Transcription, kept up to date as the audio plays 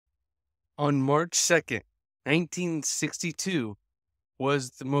On March 2nd, 1962,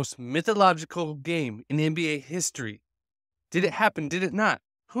 was the most mythological game in NBA history. Did it happen? Did it not?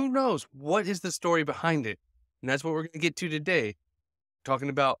 Who knows? What is the story behind it? And that's what we're going to get to today, talking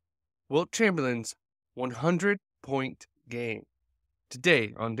about Wilt Chamberlain's 100-point game.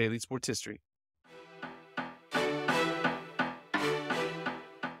 Today on Daily Sports History.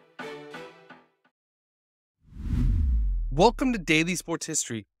 Welcome to Daily Sports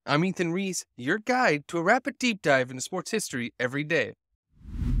History. I'm Ethan Reese, your guide to a rapid deep dive into sports history every day.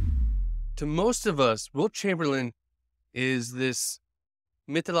 To most of us, Wilt Chamberlain is this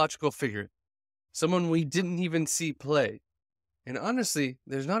mythological figure, someone we didn't even see play. And honestly,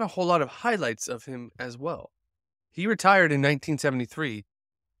 there's not a whole lot of highlights of him as well. He retired in 1973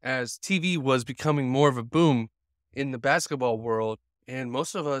 as TV was becoming more of a boom in the basketball world, and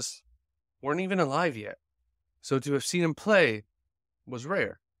most of us weren't even alive yet. So to have seen him play was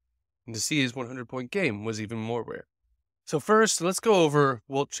rare, and to see his 100-point game was even more rare. So first, let's go over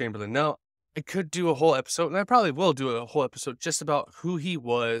Wilt Chamberlain. Now, I could do a whole episode, and I probably will do a whole episode just about who he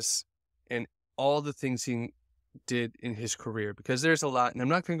was and all the things he did in his career, because there's a lot, and I'm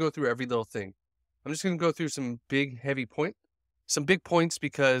not going to go through every little thing. I'm just going to go through some big points,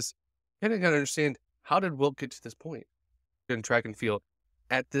 because you got to understand, how did Wilt get to this point in track and field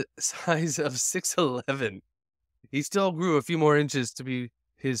at the size of 6'11"? He still grew a few more inches to be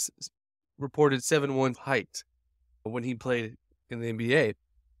his reported 7'1" height when he played in the NBA.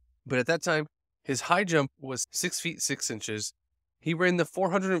 But at that time, his high jump was 6 feet 6 inches. He ran the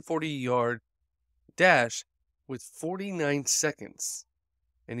 440-yard dash with 49 seconds.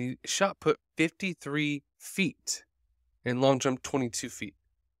 And he shot put 53 feet and long jump 22 feet.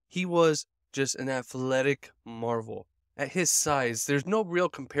 He was just an athletic marvel. At his size, there's no real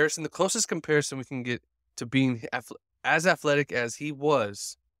comparison. The closest comparison we can get to being as athletic as he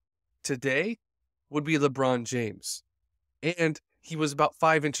was today would be LeBron James. And he was about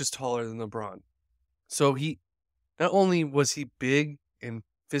 5 inches taller than LeBron. So not only was he big and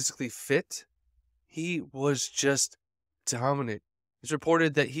physically fit, he was just dominant. It's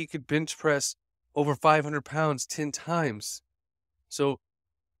reported that he could bench press over 500 pounds 10 times. So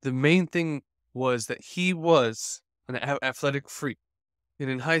the main thing was that he was an athletic freak. And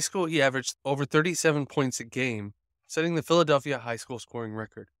in high school, he averaged over 37 points a game, setting the Philadelphia high school scoring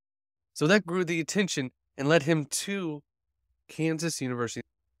record. So that grew the attention and led him to Kansas University.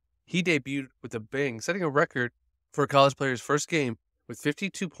 He debuted with a bang, setting a record for a college player's first game with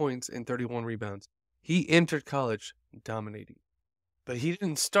 52 points and 31 rebounds. He entered college dominating. But he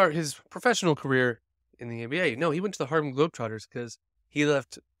didn't start his professional career in the NBA. No, he went to the Harlem Globetrotters because he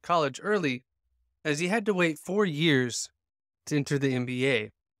left college early, as he had to wait 4 years to enter the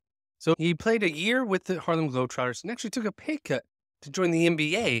NBA. So he played a year with the Harlem Globetrotters and actually took a pay cut to join the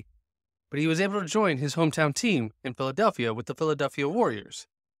NBA, but he was able to join his hometown team in Philadelphia with the Philadelphia Warriors.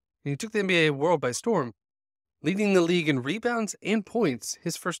 And he took the NBA world by storm, leading the league in rebounds and points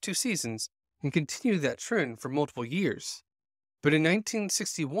his first 2 seasons, and continued that trend for multiple years. But in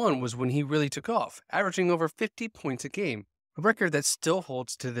 1961 was when he really took off, averaging over 50 points a game, a record that still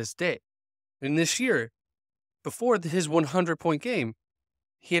holds to this day. And this year, before his 100-point game,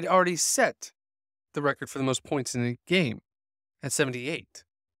 he had already set the record for the most points in a game at 78.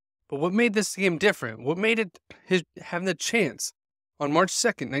 But what made this game different? What made it having the chance on March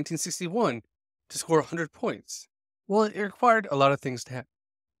 2nd, 1961 to score 100 points? Well, it required a lot of things to happen.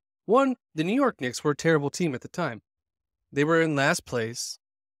 One, the New York Knicks were a terrible team at the time. They were in last place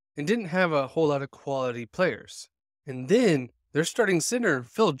and didn't have a whole lot of quality players. And then their starting center,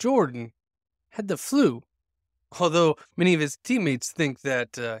 Phil Jordan, had the flu. Although many of his teammates think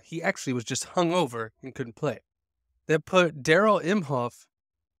that he actually was just hungover and couldn't play. That put Darrell Imhoff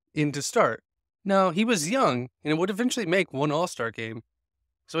in to start. Now, he was young and would eventually make one All-Star game,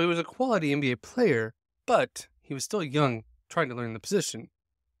 so he was a quality NBA player, but he was still young, trying to learn the position,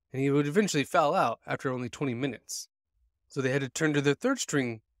 and he would eventually foul out after only 20 minutes. So they had to turn to their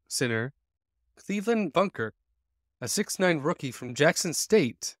third-string center, Cleveland Bunker, a 6'9" rookie from Jackson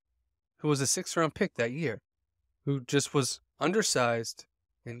State, who was a 6th-round pick that year, who just was undersized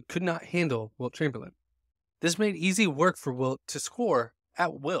and could not handle Wilt Chamberlain. This made easy work for Wilt to score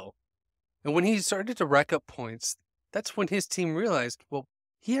at will. And when he started to rack up points, that's when his team realized, well,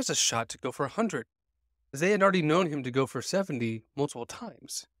 he has a shot to go for 100, as they had already known him to go for 70 multiple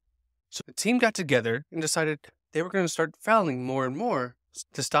times. So the team got together and decided they were going to start fouling more and more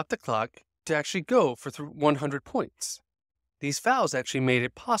to stop the clock to actually go for 100 points. These fouls actually made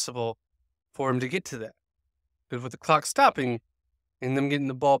it possible for him to get to that. But with the clock stopping and them getting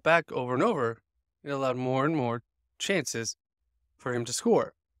the ball back over and over, it allowed more and more chances for him to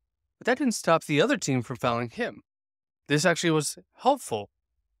score. But that didn't stop the other team from fouling him. This actually was helpful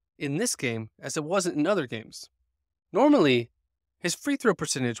in this game as it wasn't in other games. Normally, his free throw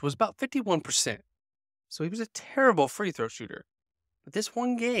percentage was about 51%, so he was a terrible free throw shooter. But this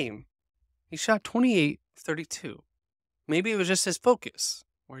one game, he shot 28-32. Maybe it was just his focus,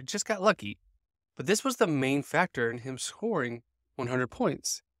 or he just got lucky. But this was the main factor in him scoring 100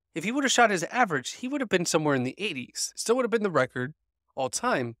 points. If he would have shot his average, he would have been somewhere in the 80s. Still would have been the record all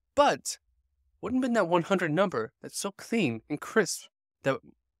time, but wouldn't have been that 100 number that's so clean and crisp that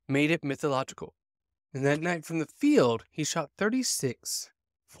made it mythological. And that night from the field, he shot 36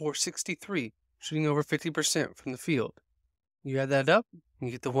 for 63, shooting over 50% from the field. You add that up, and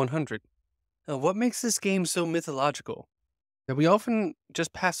you get the 100. Now, what makes this game so mythological? That we often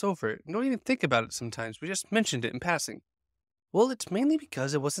just pass over it and don't even think about it sometimes. We just mentioned it in passing. Well, it's mainly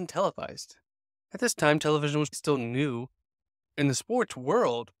because it wasn't televised. At this time, television was still new in the sports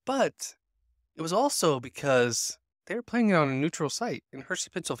world, but it was also because they were playing it on a neutral site in Hershey,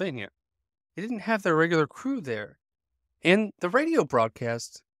 Pennsylvania. They didn't have their regular crew there. And the radio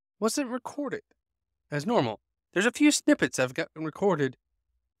broadcast wasn't recorded as normal. There's a few snippets that have gotten recorded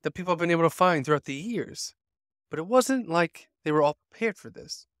that people have been able to find throughout the years. But it wasn't like they were all prepared for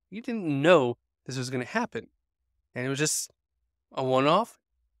this. You didn't know this was going to happen. And it was just a one-off.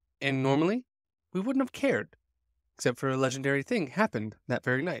 And normally, we wouldn't have cared. Except for a legendary thing happened that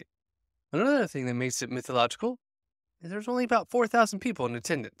very night. Another thing that makes it mythological is there's only about 4,000 people in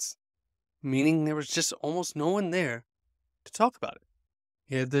attendance. Meaning there was just almost no one there to talk about it.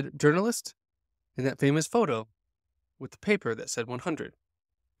 You had the journalist in that famous photo with the paper that said 100.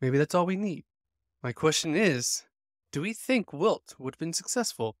 Maybe that's all we need. My question is, do we think Wilt would have been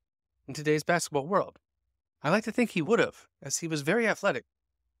successful in today's basketball world? I like to think he would have, as he was very athletic,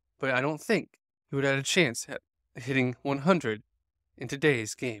 but I don't think he would have had a chance at hitting 100 in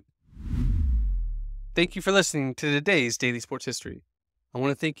today's game. Thank you for listening to today's Daily Sports History. I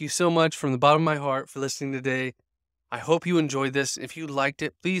want to thank you so much from the bottom of my heart for listening today. I hope you enjoyed this. If you liked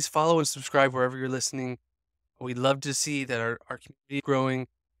it, please follow and subscribe wherever you're listening. We'd love to see that our community is growing,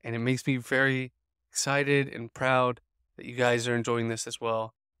 and it makes me very excited and proud that you guys are enjoying this as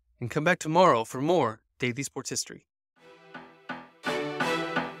well. And come back tomorrow for more Daily Sports History.